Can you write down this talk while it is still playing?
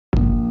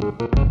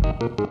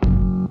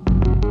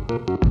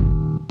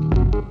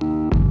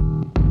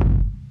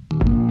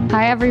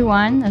Hi,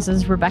 everyone. This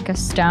is Rebecca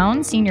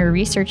Stone, Senior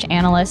Research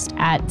Analyst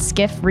at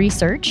Skiff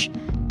Research.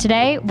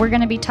 Today, we're going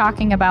to be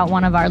talking about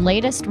one of our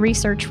latest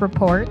research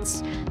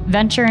reports,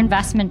 Venture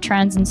Investment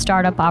Trends and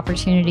Startup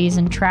Opportunities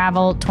in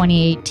Travel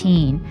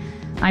 2018.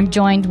 I'm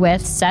joined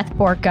with Seth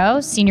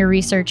Borko, Senior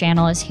Research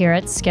Analyst here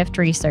at Skift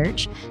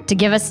Research, to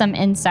give us some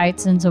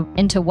insights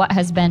into what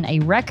has been a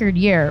record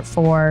year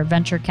for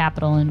venture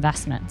capital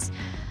investments.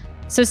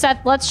 So Seth,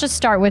 let's just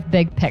start with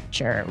big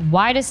picture.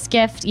 Why does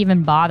Skift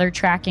even bother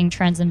tracking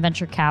trends in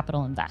venture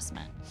capital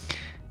investment?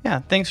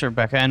 Yeah, thanks,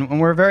 Rebecca. And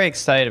we're very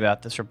excited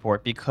about this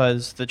report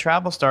because the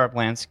travel startup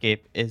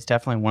landscape is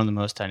definitely one of the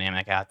most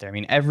dynamic out there. I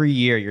mean, every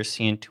year you're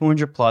seeing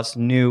 200 plus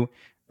new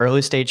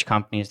early stage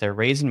companies. They're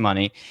raising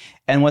money.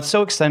 And what's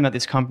so exciting about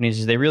these companies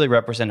is they really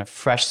represent a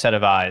fresh set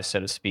of eyes, so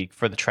to speak,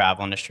 for the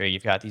travel industry.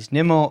 You've got these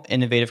nimble,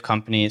 innovative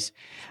companies.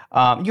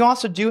 You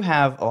also do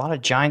have a lot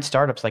of giant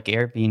startups like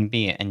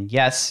Airbnb. And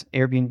yes,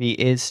 Airbnb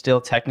is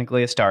still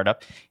technically a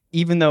startup,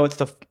 even though it's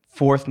the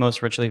fourth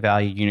most richly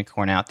valued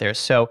unicorn out there.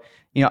 So,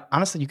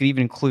 honestly, you could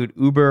even include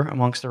Uber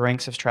amongst the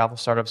ranks of travel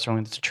startups,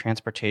 showing there's a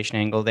transportation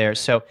angle there.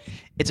 So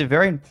it's a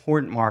very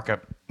important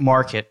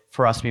market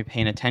for us to be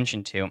paying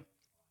attention to.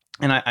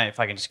 And if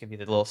I can just give you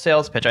the little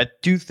sales pitch, I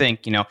do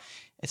think,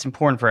 it's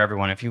important for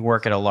everyone. If you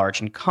work at a large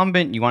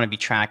incumbent, you want to be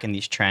tracking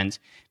these trends.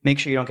 Make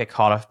sure you don't get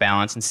caught off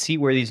balance and see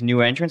where these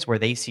new entrants, where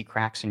they see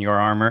cracks in your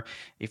armor.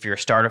 If you're a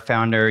startup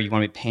founder, you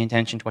want to be paying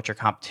attention to what your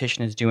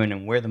competition is doing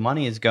and where the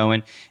money is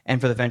going. And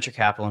for the venture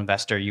capital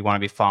investor, you want to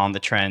be following the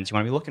trends. You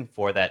want to be looking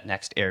for that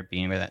next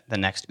Airbnb, the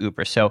next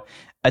Uber. So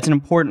it's an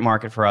important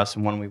market for us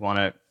and one we want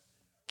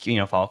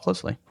to, follow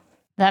closely.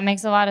 That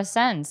makes a lot of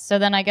sense. So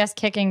then I guess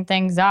kicking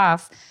things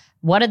off,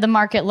 what did the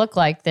market look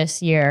like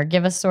this year?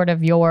 Give us sort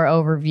of your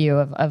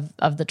overview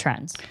of the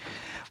trends.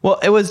 Well,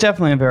 it was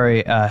definitely a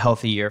very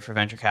healthy year for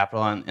venture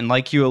capital. And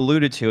like you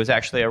alluded to, it was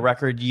actually a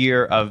record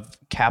year of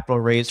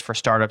capital raised for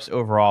startups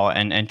overall.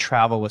 And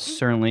travel was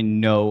certainly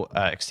no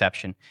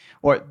exception,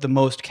 or the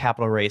most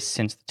capital raised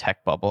since the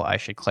tech bubble, I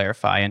should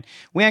clarify. And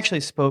we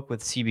actually spoke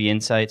with CB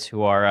Insights,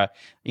 who are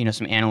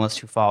some analysts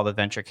who follow the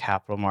venture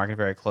capital market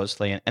very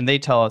closely. And they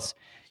tell us,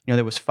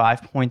 there was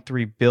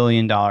 $5.3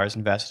 billion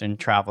invested in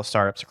travel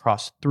startups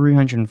across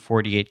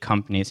 348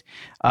 companies.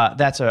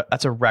 That's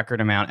a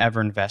record amount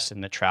ever invested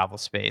in the travel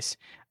space.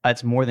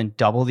 It's more than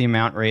double the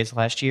amount raised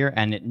last year,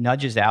 and it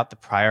nudges out the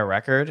prior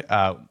record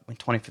in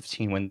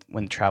 2015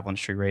 when the travel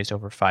industry raised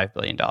over $5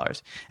 billion.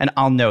 And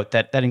I'll note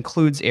that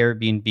includes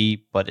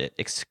Airbnb, but it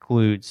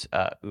excludes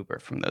Uber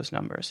from those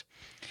numbers.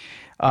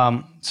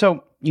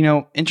 So,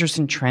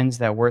 interesting trends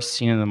that we're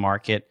seeing in the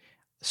market.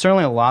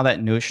 Certainly a lot of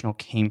that notional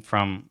came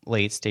from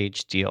late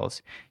stage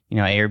deals.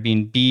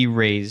 Airbnb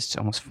raised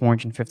almost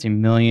 $450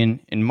 million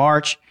in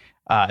March.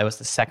 It was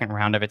the second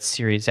round of its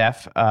Series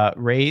F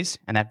raise,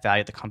 and that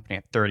valued the company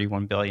at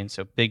 $31 billion.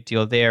 So big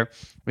deal there.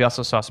 We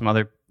also saw some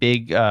other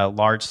big,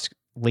 large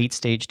late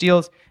stage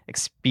deals.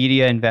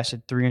 Expedia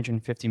invested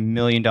 $350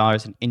 million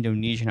in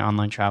Indonesian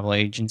online travel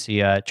agency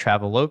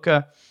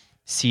Traveloka.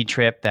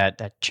 Ctrip,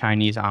 that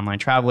Chinese online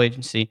travel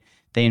agency,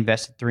 they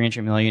invested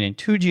 $300 million in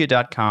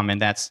Tujia.com, and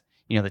that's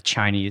the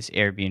Chinese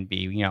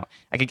Airbnb.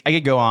 I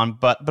could go on,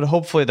 but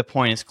hopefully the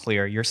point is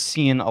clear. You're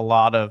seeing a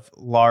lot of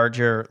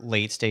larger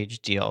late stage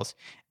deals,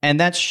 and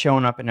that's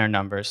shown up in our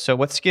numbers. So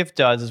what Skift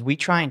does is we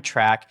try and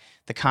track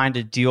the kind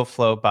of deal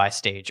flow by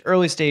stage: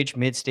 early stage,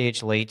 mid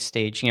stage, late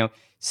stage.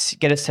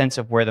 Get a sense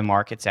of where the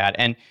market's at.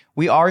 And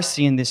we are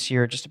seeing this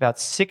year just about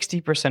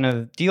 60% of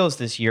the deals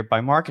this year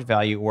by market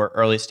value were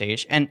early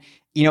stage. And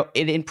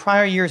in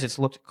prior years, it's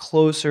looked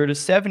closer to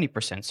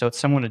 70%. So it's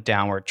somewhat a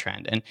downward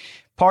trend. And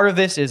part of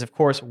this is, of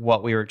course,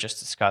 what we were just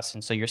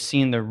discussing. So you're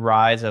seeing the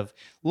rise of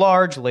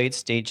large late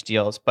stage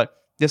deals, but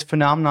this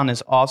phenomenon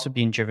is also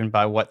being driven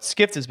by what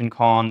Skift has been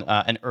calling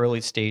an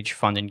early stage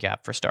funding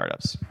gap for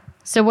startups.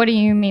 So what do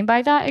you mean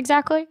by that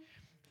exactly?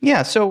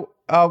 Yeah, so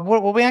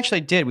what we actually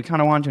did, we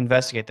kind of wanted to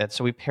investigate that.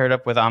 So we paired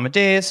up with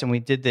Amadeus and we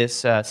did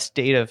this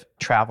state of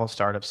travel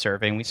startup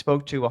survey. And we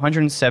spoke to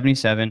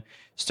 177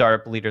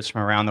 startup leaders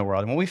from around the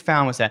world. And what we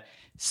found was that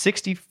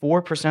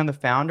 64% of the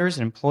founders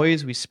and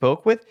employees we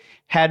spoke with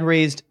had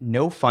raised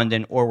no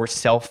funding or were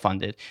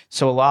self-funded.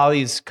 So a lot of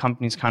these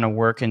companies kind of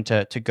working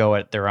to go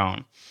at their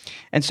own.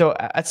 And so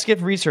at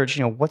Skift Research,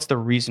 what's the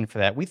reason for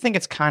that? We think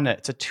it's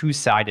a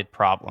two-sided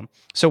problem.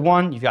 So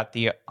one, you've got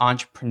the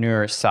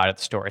entrepreneur side of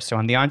the story. So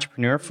on the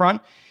entrepreneur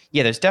front,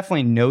 yeah, there's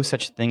definitely no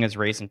such thing as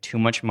raising too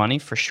much money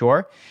for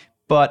sure.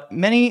 But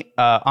many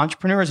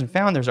entrepreneurs and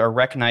founders are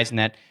recognizing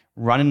that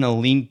running a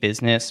lean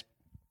business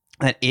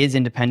that is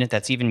independent,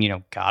 that's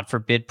even, God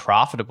forbid,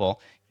 profitable,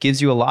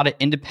 gives you a lot of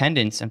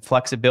independence and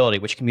flexibility,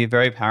 which can be a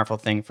very powerful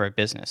thing for a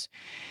business.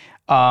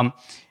 And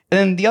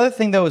then the other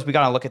thing, though, is we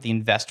got to look at the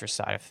investor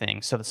side of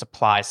things, so the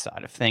supply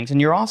side of things. And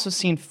you're also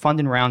seeing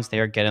funding rounds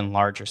there getting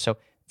larger. So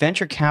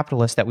venture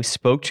capitalists that we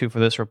spoke to for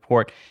this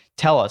report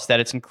tell us that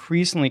it's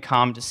increasingly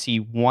common to see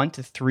 $1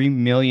 to $3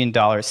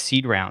 million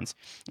seed rounds.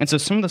 And so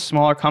some of the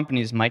smaller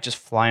companies might just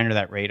fly under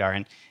that radar.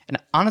 And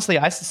honestly,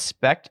 I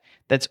suspect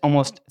it's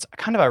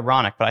kind of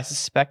ironic, but I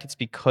suspect it's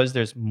because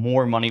there's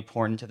more money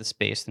poured into the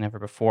space than ever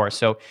before.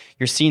 So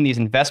you're seeing these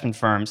investment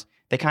firms,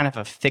 they kind of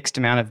have a fixed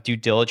amount of due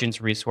diligence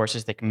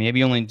resources. They can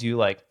maybe only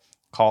do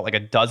call it a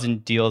dozen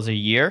deals a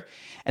year.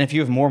 And if you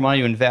have more money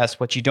to invest,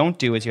 what you don't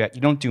do is you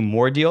don't do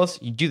more deals.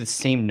 You do the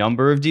same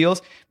number of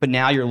deals, but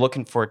now you're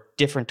looking for a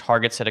different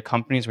target set of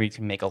companies where you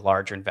can make a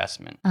larger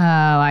investment. Oh,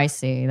 I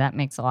see. That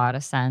makes a lot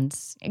of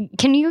sense.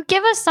 Can you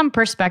give us some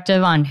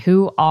perspective on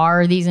who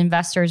are these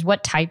investors?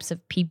 What types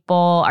of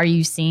people are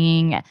you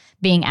seeing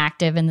being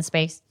active in the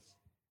space?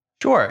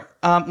 Sure.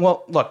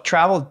 Well, look,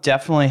 travel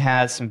definitely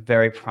has some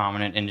very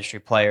prominent industry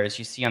players.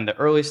 You see on the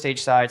early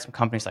stage side, some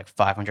companies like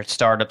 500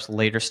 Startups,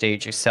 later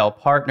stage Excel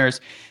Partners.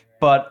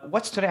 But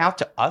what stood out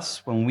to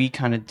us when we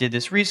kind of did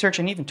this research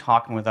and even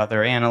talking with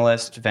other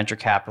analysts, venture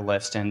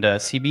capitalists, and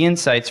CB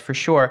Insights for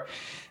sure,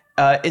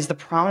 is the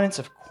prominence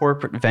of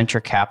corporate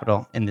venture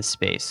capital in this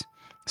space.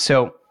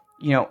 So,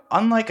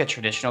 unlike a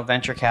traditional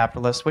venture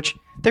capitalist, which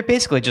they're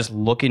basically just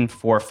looking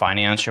for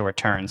financial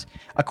returns,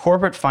 a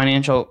corporate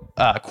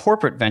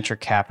venture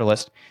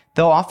capitalist,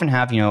 they'll often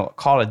have,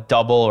 call it a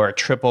double or a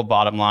triple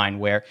bottom line,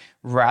 where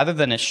rather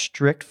than a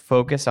strict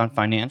focus on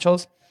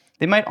financials,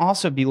 they might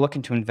also be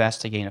looking to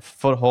invest to gain a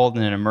foothold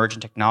in an emerging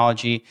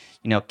technology,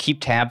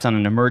 keep tabs on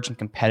an emerging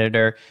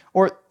competitor,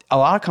 or a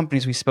lot of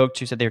companies we spoke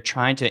to said they're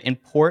trying to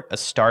import a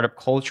startup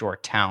culture or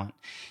talent.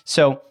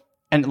 So,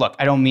 and look,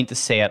 I don't mean to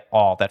say at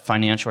all that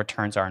financial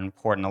returns aren't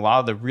important. A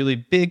lot of the really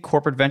big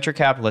corporate venture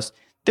capitalists,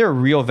 they're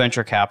real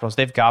venture capitalists.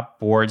 They've got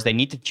boards. They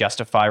need to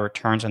justify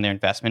returns on their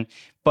investment.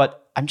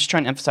 But I'm just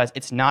trying to emphasize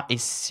it's not a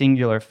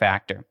singular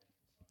factor.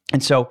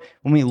 And so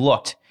when we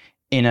looked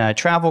in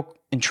travel,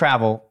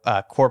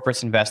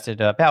 corporates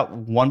invested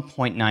about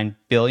 $1.9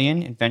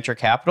 billion in venture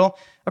capital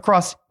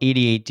across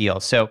 88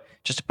 deals. So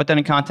just to put that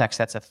in context,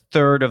 that's a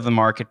third of the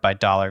market by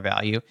dollar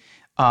value.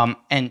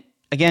 And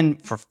again,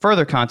 for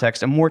further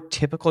context, a more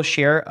typical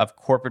share of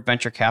corporate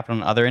venture capital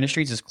in other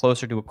industries is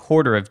closer to a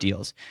quarter of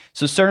deals.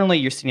 So certainly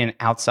you're seeing an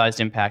outsized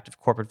impact of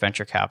corporate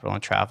venture capital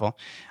in travel.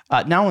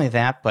 Not only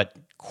that, but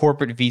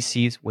corporate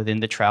VCs within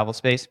the travel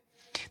space,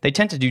 they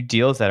tend to do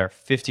deals that are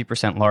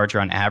 50% larger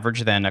on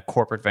average than a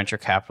corporate venture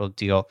capital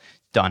deal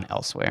done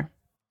elsewhere.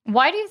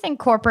 Why do you think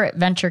corporate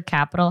venture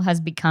capital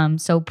has become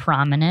so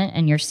prominent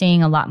and you're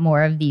seeing a lot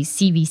more of these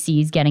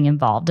CVCs getting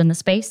involved in the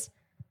space?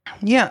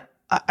 Yeah.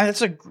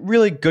 That's a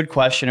really good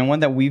question and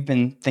one that we've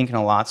been thinking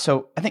a lot.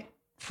 So I think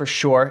for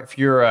sure, if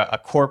you're a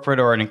corporate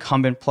or an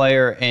incumbent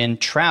player in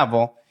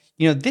travel,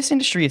 this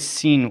industry has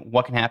seen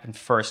what can happen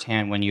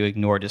firsthand when you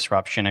ignore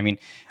disruption. I mean,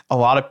 a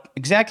lot of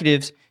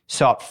executives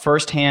saw it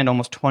firsthand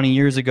almost 20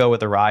 years ago with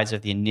the rise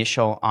of the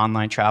initial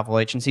online travel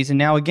agencies. And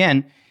now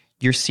again,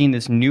 you're seeing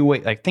this new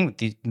way, think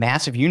these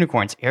massive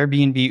unicorns,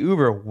 Airbnb,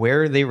 Uber,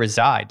 where they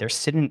reside. They're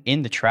sitting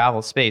in the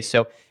travel space.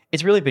 So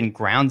it's really been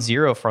ground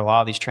zero for a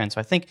lot of these trends. So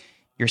I think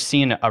you're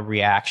seeing a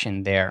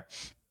reaction there.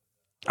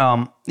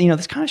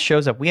 This kind of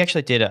shows up. We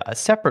actually did a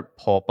separate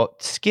poll,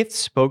 but Skift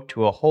spoke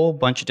to a whole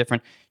bunch of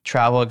different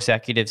travel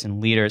executives and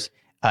leaders.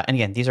 And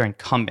again, these are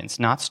incumbents,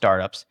 not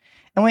startups.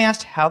 And we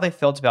asked how they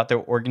felt about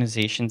their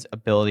organization's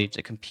ability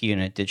to compete in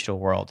a digital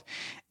world.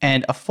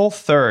 And a full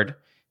third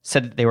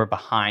said that they were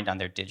behind on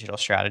their digital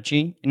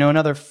strategy.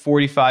 Another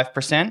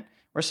 45%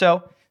 or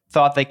so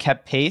thought they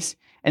kept pace.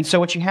 And so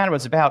what you had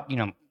was about,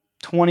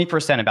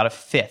 20%, about a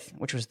fifth,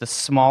 which was the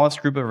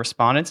smallest group of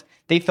respondents,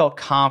 they felt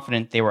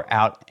confident they were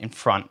out in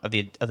front of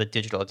the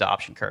digital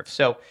adoption curve.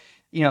 So,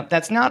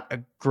 that's not a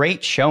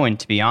great showing,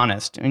 to be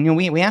honest. And,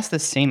 we asked the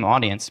same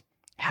audience,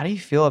 how do you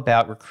feel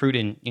about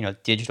recruiting,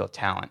 digital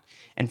talent?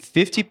 And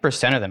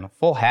 50% of them, a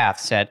full half,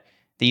 said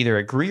they either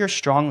agree or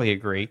strongly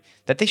agree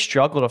that they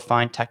struggle to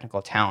find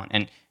technical talent.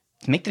 And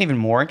to make that even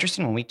more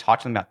interesting, when we talk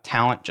to them about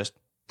talent just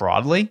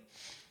broadly,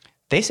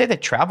 they say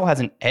that travel has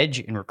an edge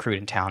in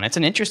recruiting talent. It's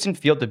an interesting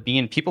field to be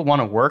in. People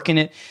want to work in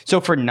it. So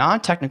for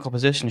non-technical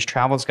positions,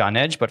 travel's got an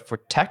edge, but for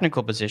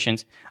technical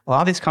positions, a lot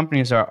of these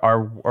companies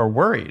are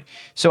worried.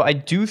 So I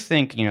do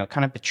think,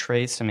 kind of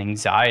betrays some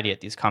anxiety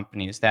at these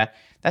companies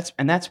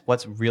that's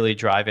what's really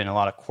driving a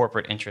lot of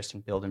corporate interest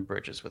in building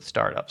bridges with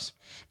startups.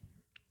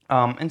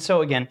 And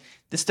so again,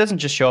 this doesn't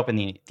just show up in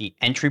the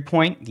entry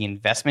point, the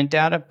investment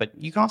data, but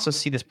you can also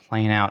see this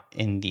playing out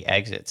in the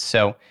exits.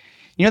 So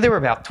there were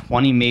about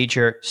 20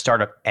 major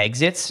startup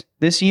exits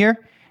this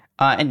year,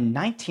 and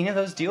 19 of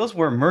those deals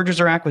were mergers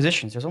or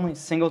acquisitions. There's only a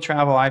single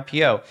travel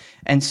IPO.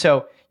 And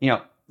so,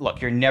 look,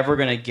 you're never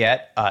going to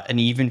get an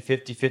even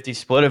 50-50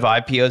 split of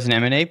IPOs and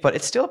M&A, but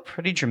it's still a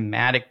pretty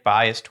dramatic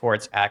bias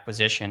towards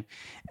acquisition.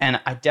 And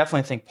I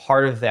definitely think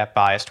part of that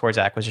bias towards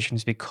acquisition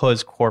is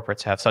because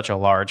corporates have such a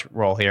large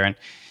role here. And,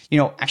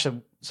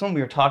 actually, something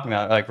we were talking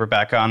about, like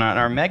Rebecca, on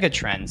our mega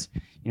trends,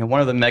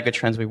 one of the mega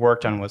trends we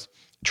worked on was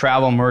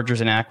travel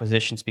mergers and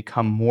acquisitions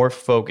become more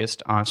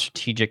focused on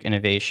strategic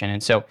innovation.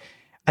 And so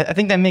I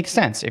think that makes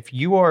sense. If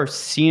you are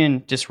seeing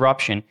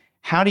disruption,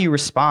 how do you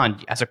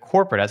respond as a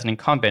corporate, as an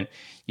incumbent?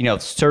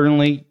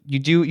 Certainly you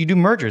do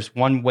mergers.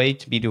 One way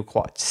to be to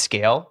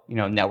scale,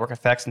 network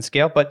effects and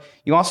scale, but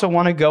you also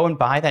want to go and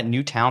buy that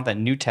new talent, that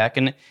new tech,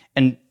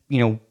 and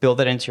build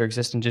that into your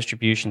existing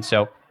distribution.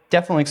 So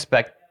definitely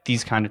expect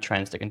these kind of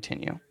trends to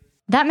continue.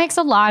 That makes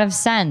a lot of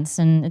sense,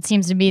 and it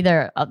seems to be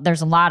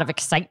there's a lot of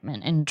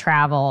excitement in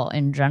travel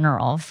in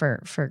general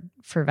for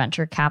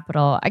venture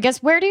capital. I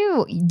guess, where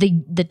do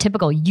the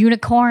typical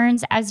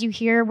unicorns, as you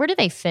hear, where do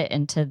they fit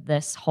into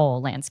this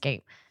whole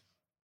landscape?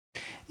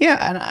 Yeah,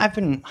 and I've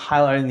been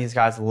highlighting these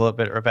guys a little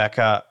bit,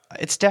 Rebecca.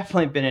 It's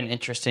definitely been an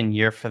interesting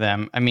year for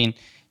them. I mean,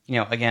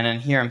 again, and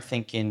here I'm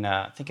thinking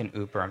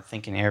Uber, I'm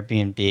thinking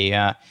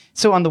Airbnb.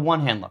 So on the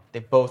one hand, look, they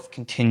both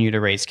continue to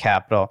raise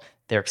capital.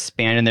 They're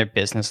expanding their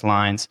business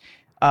lines.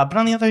 But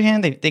on the other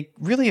hand, they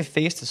really have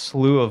faced a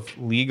slew of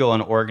legal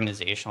and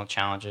organizational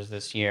challenges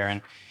this year.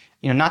 And,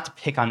 not to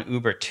pick on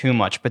Uber too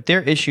much, but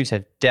their issues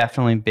have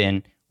definitely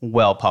been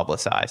well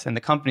publicized. And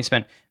the company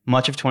spent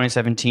much of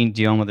 2017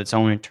 dealing with its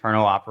own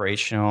internal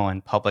operational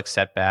and public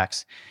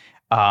setbacks.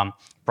 Brought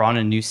in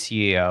a new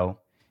CEO.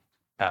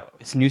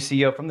 It's a new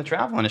CEO from the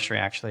travel industry,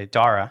 actually,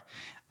 Dara.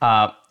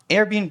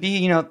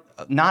 Airbnb,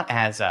 not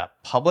as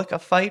public a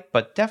fight,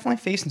 but definitely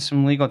facing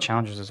some legal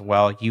challenges as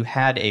well. You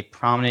had a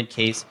prominent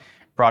case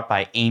brought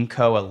by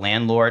Aimco, a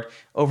landlord,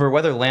 over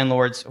whether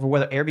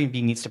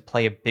Airbnb needs to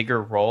play a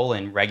bigger role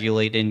in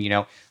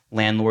regulating,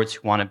 landlords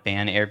who want to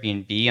ban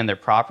Airbnb on their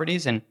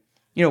properties. And,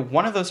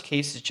 one of those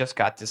cases just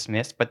got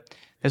dismissed, but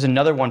there's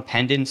another one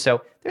pending.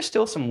 So there's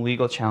still some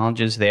legal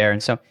challenges there.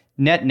 And so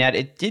net,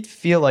 it did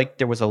feel like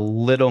there was a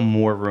little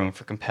more room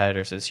for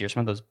competitors this year.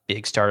 Some of those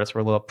big startups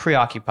were a little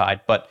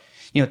preoccupied, but,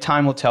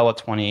 time will tell what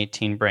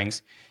 2018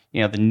 brings.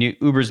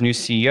 Uber's new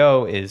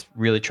CEO is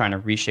really trying to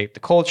reshape the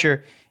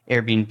culture.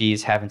 Airbnb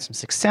is having some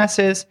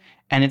successes,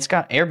 and it's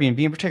got Airbnb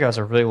in particular has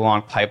a really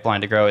long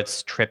pipeline to grow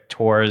its trip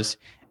tours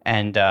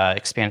and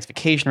expands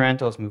vacation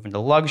rentals, move into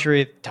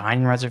luxury,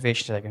 dining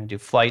reservations. They're going to do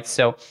flights.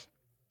 So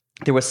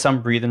there was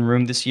some breathing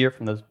room this year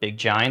from those big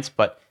giants,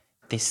 but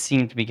they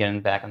seem to be getting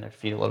back on their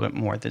feet a little bit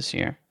more this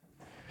year.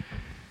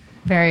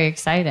 Very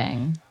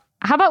exciting.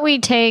 How about we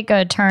take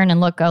a turn and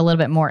look a little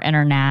bit more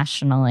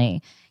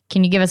internationally?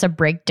 Can you give us a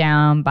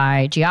breakdown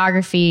by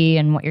geography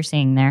and what you're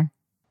seeing there?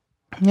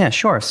 Yeah,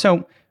 sure.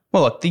 So,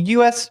 well, look, the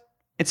U.S.,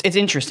 it's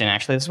interesting,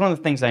 actually. It's one of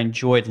the things I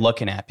enjoyed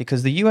looking at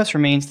because the U.S.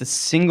 remains the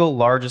single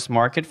largest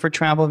market for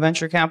travel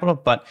venture capital,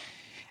 but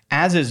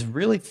as is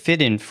really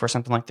fitting for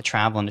something like the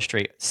travel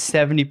industry,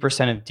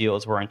 70% of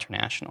deals were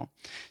international.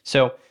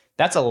 So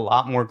that's a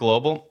lot more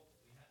global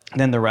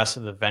than the rest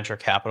of the venture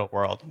capital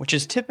world, which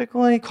is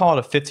typically called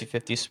a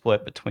 50-50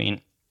 split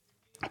between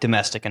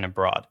domestic and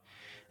abroad.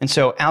 And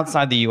so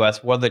outside the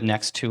U.S., what are the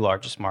next two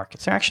largest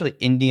markets? They're actually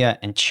India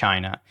and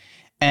China.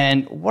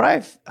 And I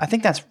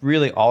think that's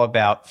really all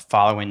about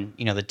following,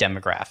 the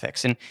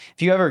demographics. And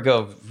if you ever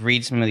go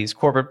read some of these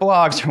corporate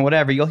blogs or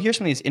whatever, you'll hear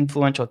some of these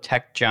influential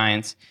tech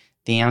giants,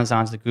 the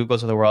Amazons, the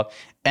Googles of the world,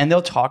 and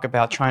they'll talk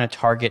about trying to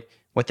target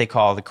what they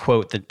call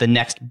the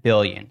next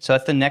billion. So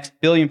that's the next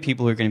billion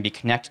people who are going to be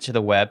connected to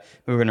the web,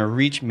 who are going to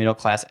reach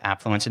middle-class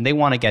affluence, and they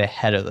want to get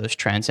ahead of those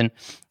trends. And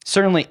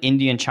certainly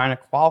India and China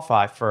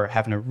qualify for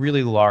having a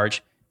really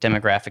large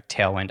demographic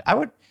tailwind. I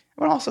would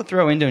also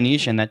throw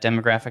Indonesia in that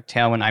demographic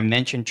tailwind. I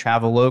mentioned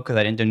Traveloka,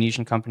 that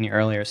Indonesian company,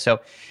 earlier. So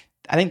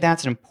I think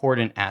that's an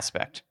important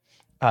aspect.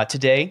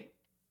 Today,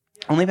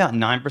 only about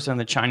 9% of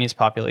the Chinese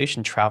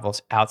population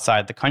travels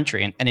outside the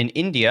country. And in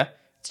India,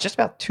 it's just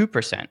about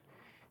 2%.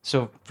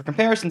 So for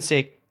comparison's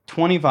sake,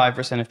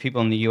 25% of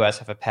people in the U.S.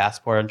 have a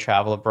passport and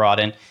travel abroad.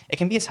 And it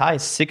can be as high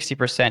as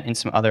 60% in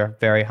some other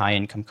very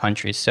high-income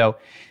countries. So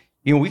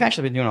we've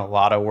actually been doing a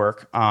lot of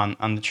work on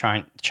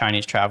the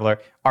Chinese traveler.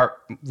 Our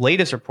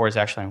latest report is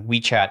actually on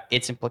WeChat,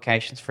 its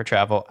implications for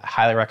travel. I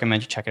highly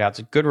recommend you check it out. It's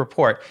a good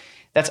report.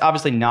 That's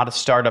obviously not a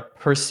startup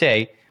per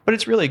se, but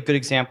it's really a good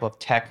example of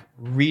tech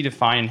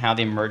redefining how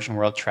the emerging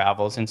world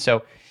travels. And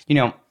so,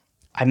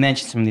 I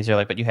mentioned some of these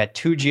earlier, but you had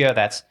Tujia,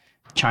 that's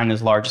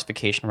China's largest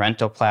vacation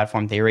rental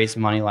platform. They raised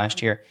money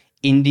last year.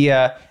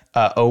 India,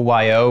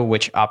 OYO,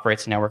 which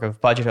operates a network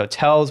of budget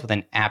hotels with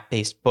an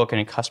app-based booking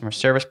and customer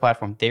service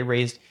platform. They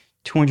raised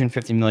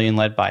 $250 million,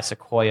 led by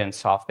Sequoia and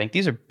SoftBank.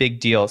 These are big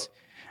deals.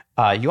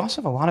 You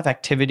also have a lot of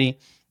activity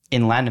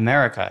in Latin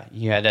America.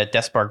 You had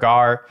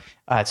Despegar.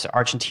 It's an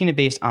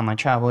Argentina-based online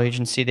travel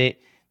agency.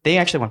 They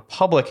actually went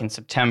public in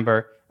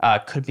September.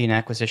 Could be an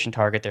acquisition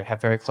target. They have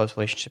very close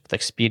relationship with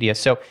Expedia.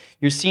 So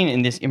you're seeing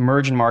in these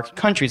emerging market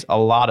countries a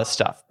lot of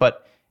stuff.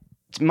 But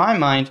to my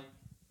mind,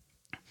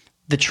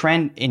 the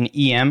trend in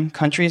EM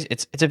countries,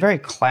 it's a very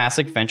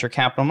classic venture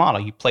capital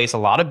model. You place a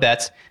lot of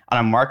bets on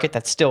a market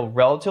that's still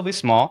relatively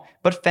small,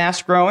 but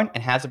fast growing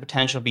and has the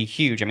potential to be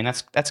huge. I mean,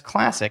 that's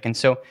classic. And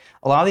so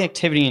a lot of the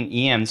activity in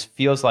EMs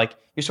feels like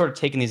you're sort of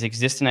taking these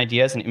existing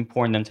ideas and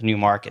importing them to new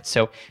markets.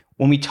 So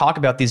when we talk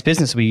about these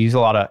businesses, we use a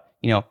lot of,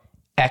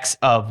 X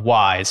of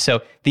Y's.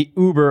 So the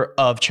Uber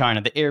of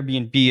China, the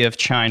Airbnb of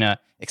China,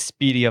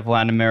 Expedia of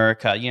Latin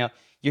America,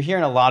 you're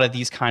hearing a lot of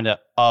these kind of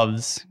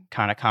ofs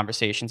kind of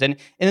conversations. And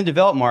in the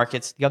developed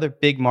markets, the other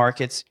big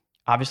markets,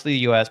 obviously the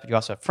US, but you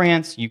also have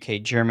France,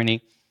 UK,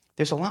 Germany.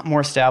 There's a lot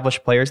more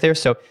established players there.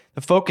 So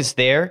the focus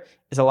there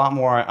is a lot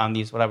more on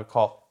these, what I would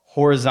call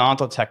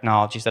horizontal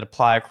technologies that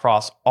apply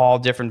across all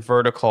different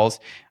verticals,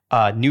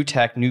 new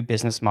tech, new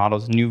business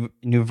models, new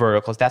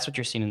verticals. That's what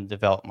you're seeing in the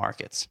developed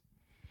markets.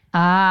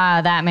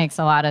 Ah, that makes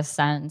a lot of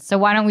sense. So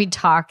why don't we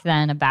talk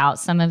then about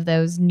some of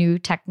those new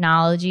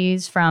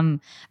technologies from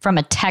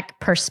a tech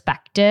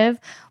perspective?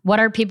 What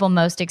are people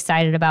most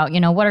excited about?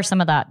 What are some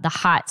of the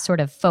hot sort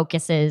of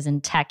focuses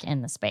in tech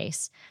in the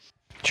space?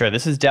 Sure,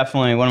 this is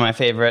definitely one of my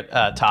favorite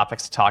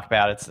topics to talk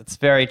about. It's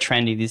very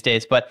trendy these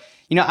days. But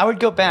I would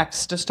go back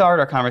to start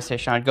our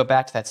conversation. I'd go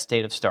back to that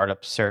State of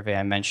Startup survey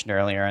I mentioned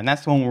earlier, and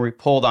that's the one where we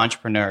polled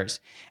entrepreneurs.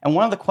 And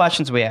one of the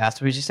questions we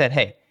asked, we just said,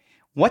 "Hey,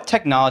 what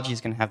technology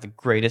is going to have the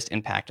greatest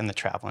impact on the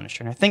travel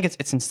industry?" And I think it's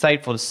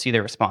insightful to see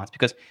their response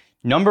because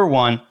number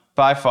one,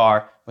 by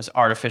far, was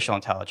artificial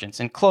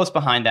intelligence. And close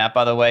behind that,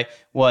 by the way,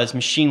 was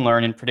machine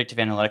learning, predictive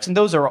analytics. And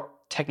those are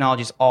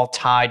technologies all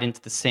tied into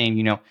the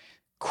same,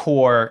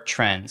 core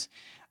trends.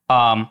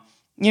 A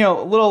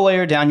little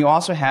layer down, you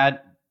also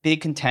had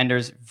big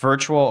contenders,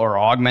 virtual or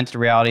augmented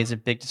reality is a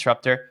big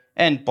disruptor,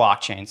 and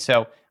blockchain.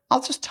 So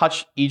I'll just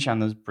touch each on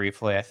those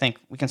briefly. I think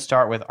we can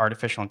start with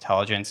artificial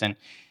intelligence. And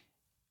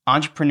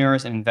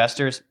entrepreneurs and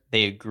investors,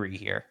 they agree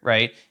here,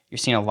 right? You're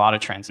seeing a lot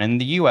of trends. And in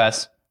the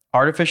US,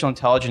 artificial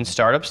intelligence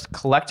startups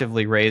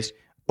collectively raised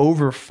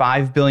over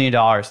 $5 billion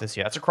this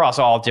year. That's across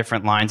all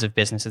different lines of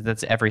businesses.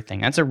 That's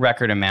everything. That's a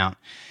record amount.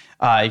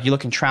 If you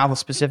look in travel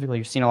specifically,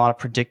 you're seeing a lot of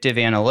predictive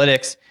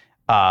analytics.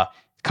 A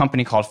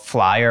company called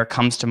Flyer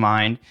comes to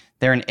mind.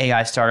 They're an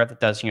AI startup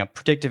that does,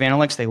 predictive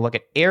analytics. They look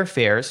at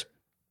airfares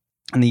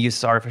and they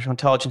use artificial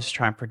intelligence to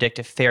try and predict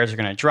if fares are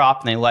going to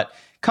drop. And they let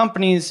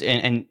companies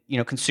and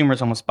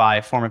consumers almost buy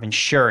a form of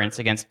insurance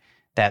against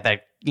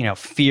that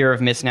fear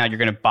of missing out. You're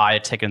going to buy a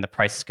ticket and the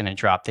price is going to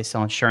drop. They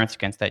sell insurance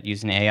against that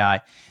using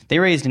AI. They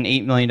raised an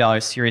 $8 million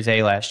Series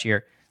A last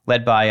year,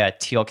 led by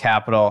Teal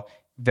Capital,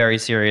 very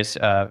serious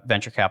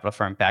venture capital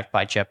firm backed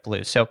by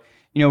JetBlue. So,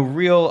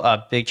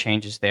 real big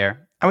changes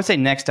there. I would say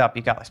next up,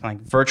 you got something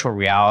like virtual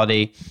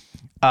reality.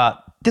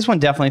 This one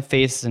definitely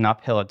faces an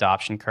uphill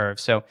adoption curve.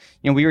 So,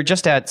 we were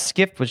just at,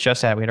 Skift was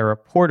just at, we had our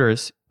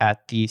reporters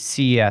at the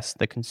CES,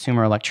 the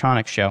Consumer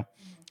Electronics Show.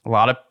 A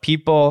lot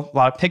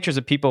of pictures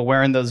of people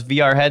wearing those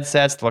VR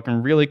headsets,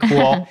 looking really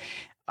cool.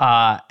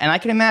 And I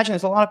can imagine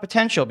there's a lot of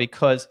potential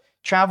because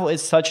travel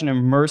is such an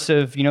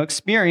immersive,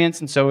 experience,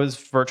 and so is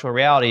virtual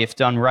reality if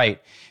done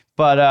right.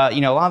 But,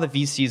 a lot of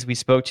the VCs we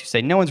spoke to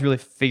say no one's really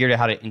figured out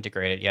how to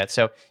integrate it yet.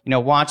 So,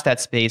 watch that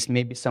space.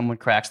 Maybe someone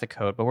cracks the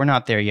code, but we're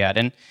not there yet.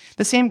 And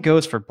the same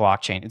goes for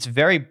blockchain. It's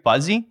very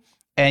buzzy.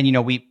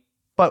 And,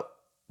 but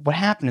what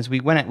happened is we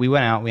went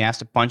out, we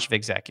asked a bunch of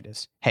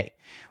executives, hey,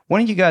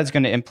 when are you guys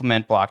going to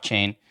implement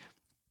blockchain?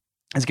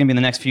 It's going to be in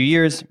the next few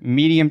years,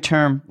 medium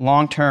term,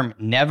 long term,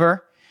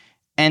 never.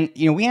 And,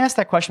 we asked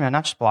that question about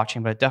not just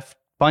blockchain, but a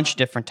bunch of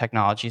different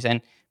technologies.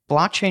 And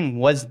blockchain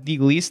was the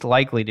least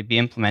likely to be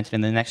implemented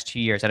in the next 2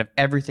 years out of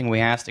everything we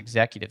asked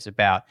executives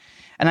about.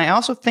 And I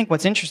also think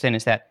what's interesting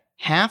is that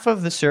half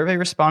of the survey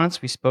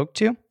respondents we spoke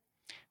to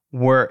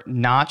were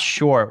not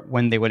sure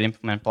when they would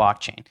implement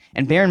blockchain.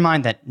 And bear in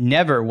mind that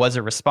never was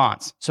a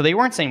response. So they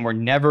weren't saying we're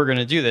never going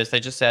to do this. They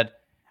just said,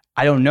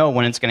 I don't know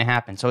when it's going to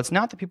happen. So it's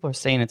not that people are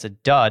saying it's a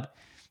dud.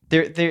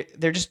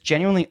 They're just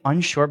genuinely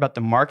unsure about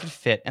the market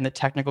fit and the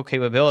technical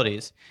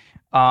capabilities.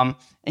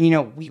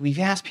 We've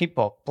asked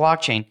people,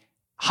 blockchain,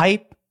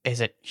 hype,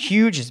 is it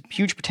huge? Is it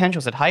huge potential?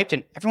 Is it hyped?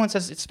 And everyone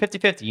says it's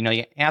 50-50.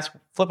 You ask,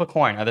 flip a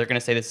coin. Are they going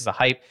to say this is a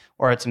hype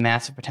or it's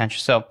massive potential?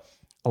 So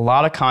a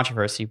lot of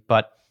controversy.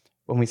 But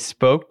when we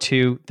spoke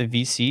to the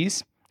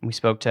VCs, we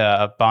spoke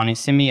to Bonnie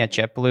Simi at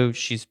JetBlue.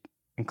 She's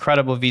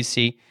incredible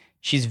VC.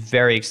 She's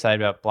very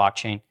excited about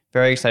blockchain,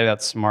 very excited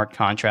about smart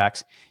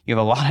contracts. You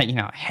have a lot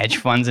of, hedge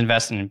funds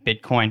investing in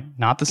Bitcoin.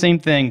 Not the same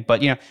thing,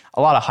 but, a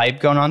lot of hype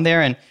going on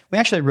there. And we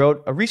actually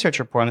wrote a research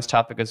report on this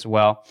topic as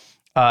well.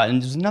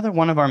 And there's another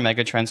one of our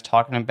megatrends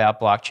talking about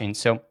blockchain.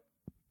 So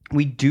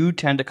we do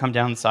tend to come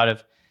down the side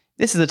of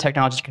this is a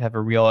technology that could have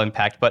a real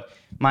impact. But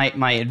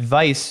my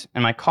advice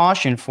and my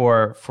caution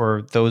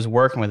for those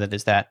working with it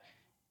is that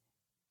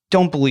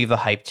don't believe the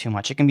hype too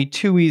much. It can be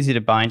too easy to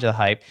buy into the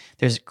hype.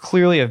 There's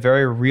clearly a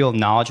very real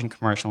knowledge and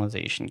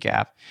commercialization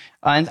gap.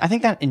 And I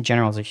think that in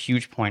general is a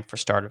huge point for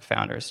startup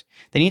founders.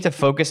 They need to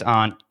focus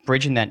on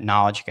bridging that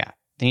knowledge gap.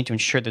 They need to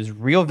ensure there's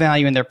real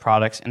value in their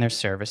products and their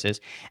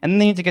services. And then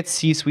they need to get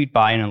C-suite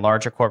buy-in in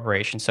larger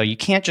corporations. So you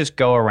can't just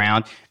go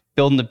around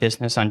building the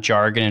business on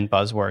jargon and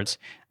buzzwords.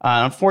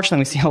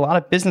 Unfortunately, we see a lot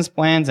of business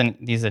plans and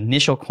these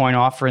initial coin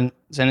offerings,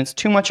 and it's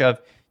too much of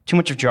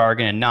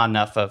jargon and not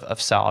enough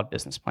of solid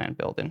business plan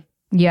building.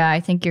 Yeah, I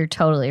think you're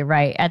totally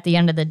right. At the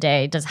end of the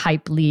day, does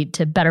hype lead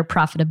to better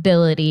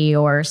profitability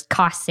or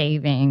cost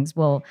savings?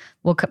 Will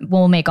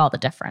make all the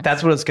difference.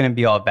 That's what it's going to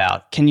be all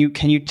about. Can you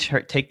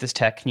take this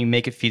tech? Can you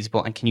make it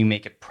feasible, and can you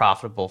make it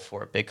profitable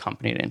for a big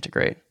company to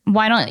integrate?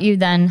 Why don't you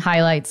then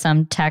highlight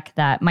some tech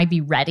that might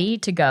be ready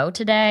to go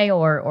today,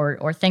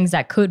 or things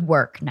that could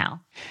work now?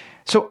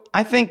 So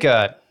I think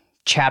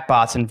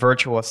chatbots and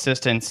virtual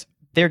assistants,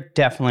 they're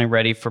definitely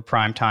ready for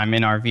prime time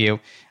in our view.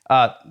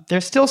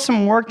 There's still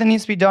some work that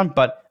needs to be done,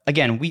 but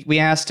again, we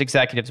asked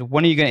executives,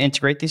 when are you going to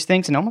integrate these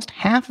things? And almost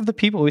half of the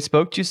people we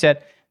spoke to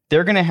said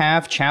they're going to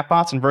have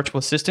chatbots and virtual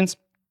assistants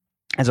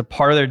as a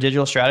part of their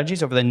digital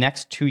strategies over the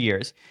next 2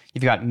 years.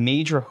 You've got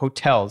major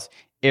hotels,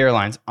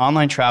 airlines,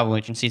 online travel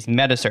agencies,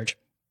 metasearch.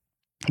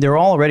 They're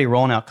all already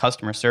rolling out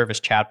customer service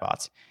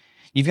chatbots.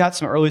 You've got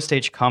some early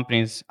stage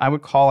companies. I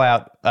would call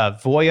out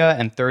Voya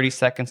and 30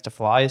 Seconds to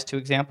Fly as two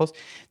examples.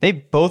 They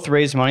both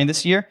raised money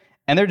this year,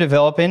 and they're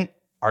developing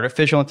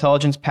artificial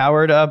intelligence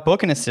powered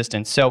booking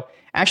assistants. So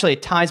actually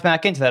it ties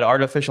back into that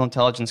artificial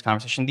intelligence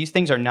conversation. These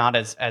things are not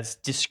as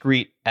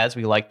discrete as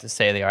we like to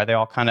say they are. They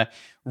all kind of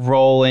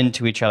roll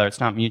into each other. It's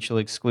not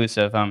mutually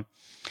exclusive. I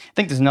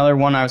think there's another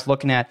one I was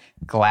looking at,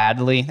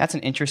 Gladly. That's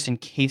an interesting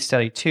case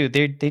study too.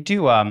 They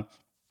do a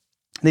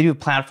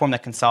platform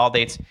that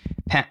consolidates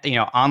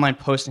online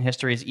posting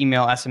histories,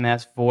 email,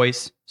 SMS,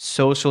 voice,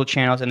 social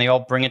channels, and they all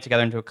bring it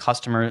together into a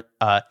customer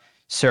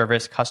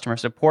service, customer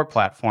support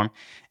platform.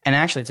 And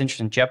actually, it's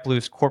interesting.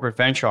 JetBlue's corporate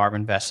venture arm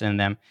invested in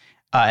them,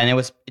 and it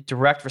was a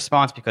direct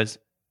response because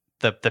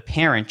the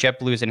parent,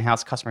 JetBlue's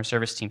in-house customer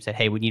service team, said,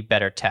 "Hey, we need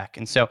better tech."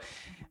 And so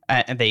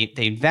and they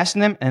invest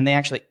in them, and they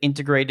actually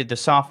integrated the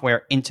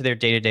software into their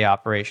day-to-day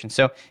operations.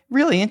 So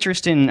really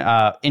interesting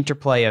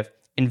interplay of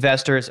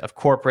investors, of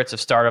corporates, of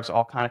startups,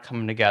 all kind of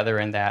coming together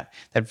in that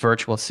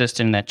virtual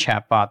assistant, that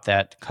chatbot,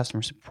 that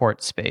customer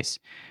support space.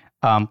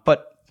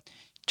 But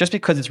just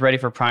because it's ready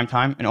for prime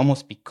time, and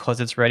almost because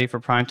it's ready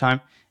for prime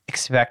time,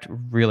 expect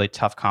really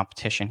tough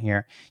competition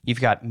here.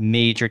 You've got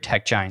major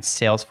tech giants,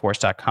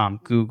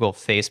 Salesforce.com, Google,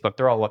 Facebook.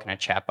 They're all looking at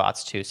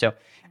chatbots too. So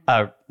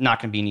not going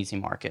to be an easy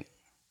market.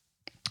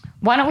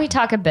 Why don't we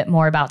talk a bit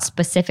more about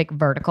specific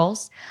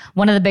verticals?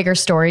 One of the bigger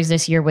stories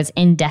this year was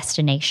in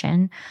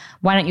destination.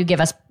 Why don't you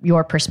give us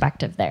your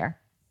perspective there?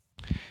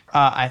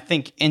 I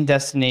think in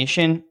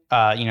destination,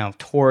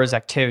 tours,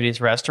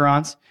 activities,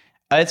 restaurants,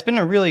 it's been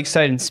a really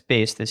exciting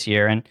space this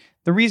year. And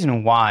the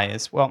reason why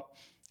is, well,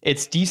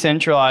 it's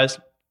decentralized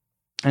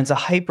and it's a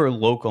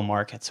hyper-local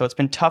market. So it's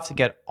been tough to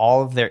get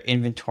all of their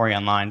inventory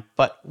online.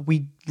 But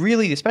we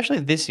really, especially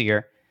this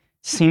year,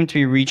 seem to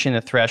be reaching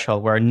the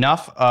threshold where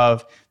enough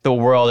of the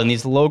world and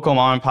these local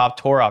mom and pop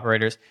tour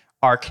operators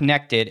are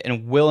connected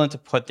and willing to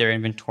put their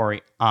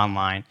inventory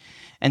online.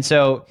 And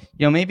so,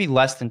 maybe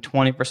less than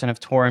 20%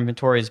 of tour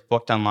inventory is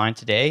booked online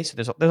today. So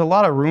there's a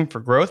lot of room for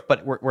growth,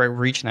 but we're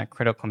reaching that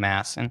critical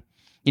mass. And,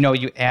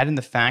 you add in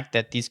the fact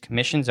that these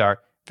commissions are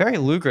very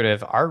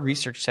lucrative. Our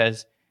research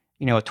says,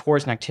 a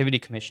tours and activity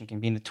commission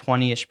can be in the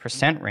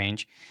 20-ish%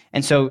 range.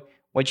 And so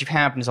what you've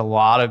happened is a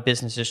lot of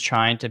businesses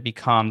trying to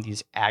become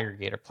these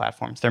aggregator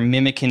platforms. They're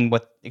mimicking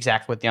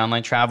exactly what the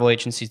online travel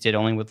agencies did,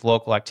 only with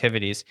local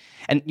activities.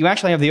 And you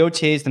actually have the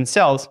OTAs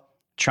themselves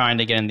trying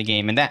to get in the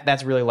game. And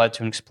that's really led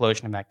to an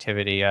explosion of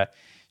activity.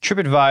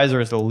 TripAdvisor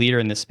is the leader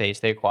in this space.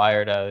 They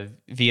acquired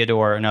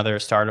Viador, another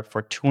startup,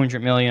 for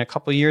 $200 million a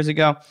couple of years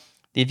ago.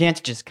 The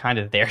advantage is kind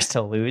of theirs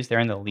to lose. They're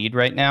in the lead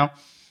right now.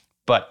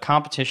 But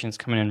competition is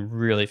coming in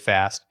really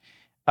fast.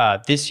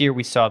 This year,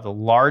 we saw the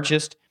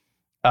largest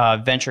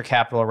venture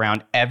capital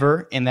round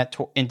ever in that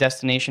in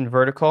destination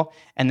vertical,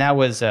 and that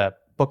was a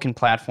booking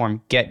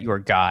platform, Get Your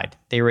Guide.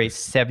 They raised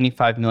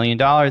 $75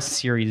 million,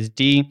 Series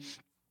D,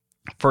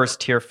 first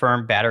tier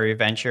firm, Battery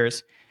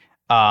Ventures.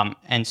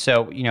 And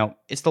so,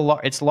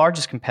 its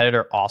largest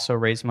competitor also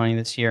raised money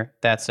this year.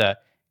 That's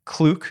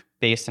Klook,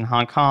 based in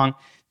Hong Kong.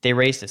 They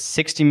raised a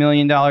 $60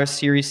 million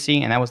Series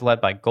C, and that was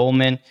led by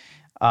Goldman.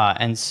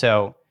 And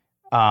so,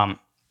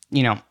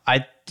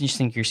 I just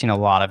think you're seeing a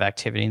lot of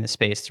activity in the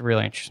space. It's a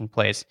really interesting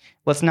place.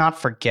 Let's not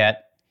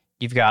forget,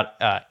 you've got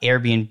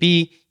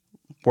Airbnb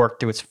worked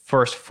through its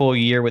first full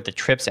year with the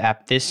Trips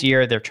app this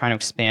year. They're trying to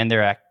expand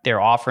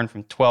their offering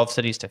from 12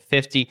 cities to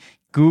 50.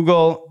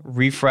 Google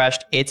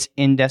refreshed its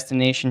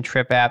in-destination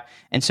trip app.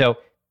 And so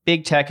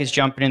big tech is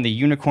jumping in. The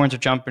unicorns are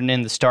jumping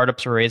in. The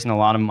startups are raising a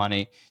lot of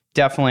money.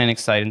 Definitely an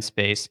exciting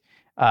space.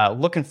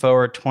 Looking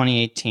forward,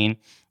 2018.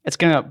 It's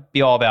going to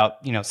be all about,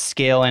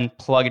 scaling,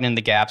 plugging in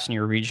the gaps in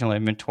your regional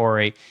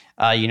inventory.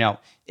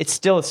 It's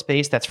still a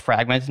space that's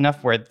fragmented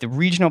enough where the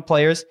regional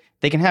players,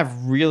 they can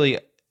have really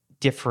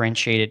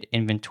differentiated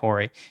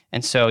inventory.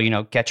 And so,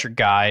 Get Your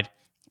Guide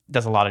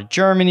does a lot of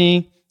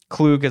Germany.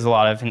 Klook does a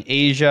lot of in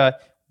Asia.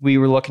 We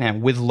were looking at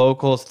With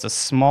Locals. It's a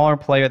smaller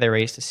player. They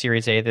raised a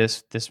Series A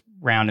this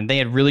round, and they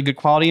had really good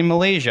quality in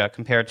Malaysia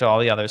compared to all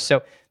the others.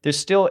 So there's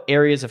still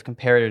areas of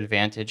comparative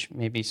advantage,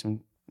 maybe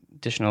some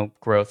additional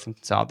growth and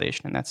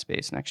consolidation in that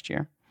space next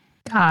year.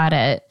 Got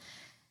it.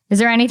 Is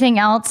there anything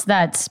else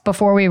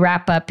before we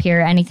wrap up here,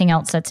 anything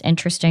else that's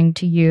interesting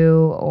to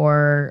you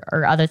or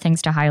other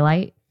things to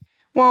highlight?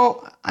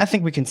 Well, I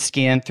think we can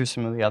scan through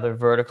some of the other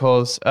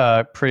verticals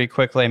pretty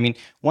quickly. I mean,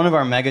 one of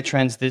our mega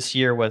trends this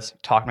year was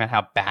talking about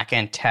how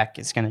back-end tech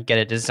is going to get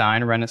a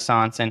design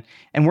renaissance, and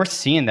we're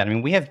seeing that. I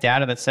mean, we have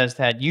data that says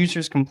that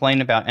users complain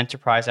about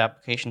enterprise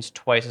applications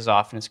twice as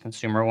often as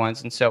consumer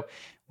ones, and so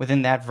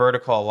within that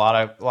vertical, a lot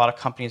of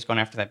companies going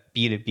after that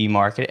B2B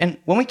market. And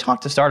when we talk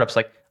to startups,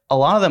 like a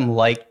lot of them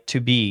like to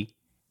be,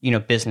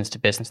 business to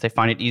business. They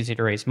find it easy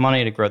to raise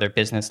money, to grow their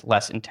business,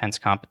 less intense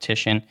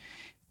competition.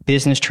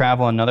 Business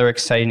travel, another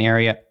exciting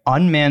area.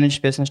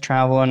 Unmanaged business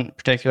travel in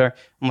particular,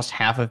 almost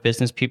half of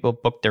business people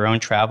book their own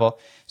travel.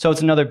 So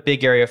it's another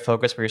big area of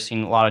focus where you're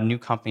seeing a lot of new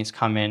companies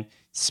come in,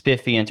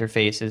 spiffy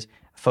interfaces,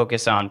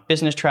 focus on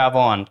business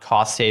travel, on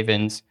cost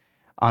savings,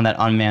 on that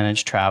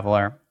unmanaged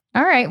traveler.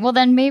 All right. Well,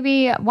 then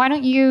maybe why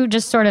don't you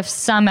just sort of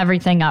sum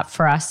everything up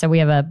for us so we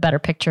have a better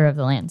picture of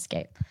the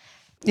landscape?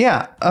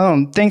 Yeah.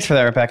 Thanks for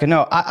that, Rebecca.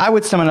 No, I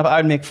would sum it up. I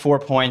would make 4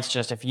 points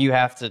just if you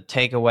have to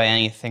take away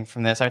anything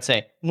from this. I would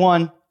say,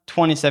 1,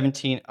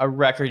 2017, a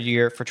record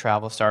year for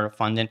travel startup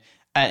funding,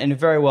 and it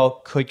very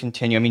well could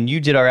continue. I mean,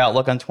 you did our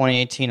outlook on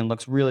 2018 and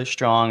looks really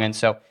strong, and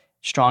so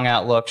strong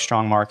outlook,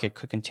 strong market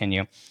could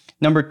continue.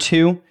 Number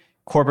 2,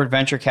 corporate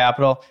venture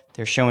capital.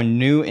 They're showing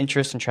new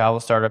interest in travel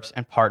startups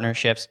and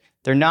partnerships.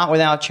 They're not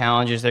without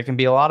challenges. There can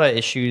be a lot of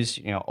issues,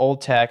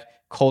 old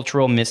tech,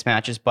 cultural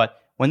mismatches, but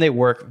when they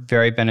work,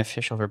 very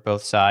beneficial for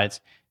both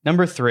sides.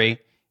 Number 3,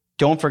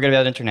 don't forget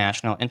about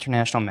international.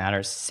 International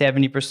matters.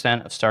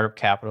 70% of startup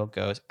capital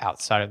goes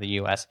outside of the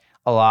U.S.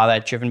 A lot of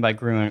that driven by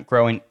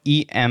growing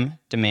EM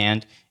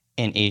demand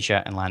in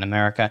Asia and Latin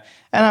America.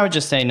 And I would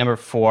just say number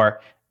 4,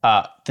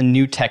 the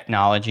new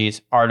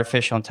technologies,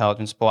 artificial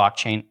intelligence,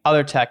 blockchain,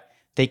 other tech,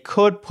 they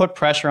could put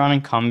pressure on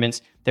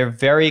incumbents. They're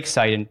very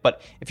exciting.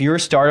 But if you're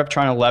a startup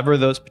trying to lever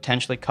those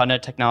potentially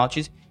cutting-edge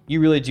technologies, you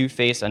really do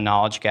face a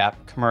knowledge gap,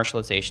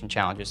 commercialization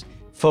challenges.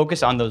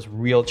 Focus on those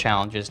real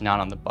challenges,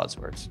 not on the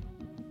buzzwords.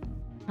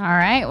 All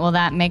right. Well,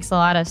 that makes a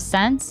lot of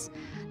sense.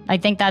 I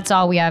think that's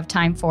all we have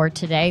time for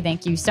today.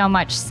 Thank you so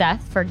much,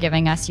 Seth, for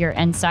giving us your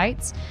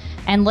insights.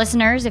 And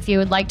listeners, if you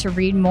would like to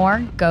read more,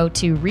 go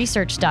to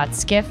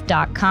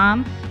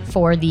research.skiff.com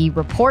for the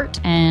report.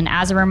 And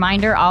as a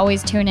reminder,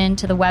 always tune in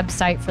to the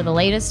website for the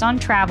latest on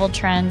travel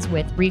trends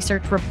with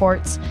research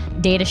reports,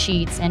 data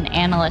sheets, and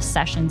analyst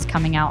sessions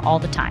coming out all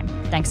the time.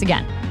 Thanks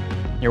again.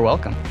 You're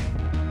welcome.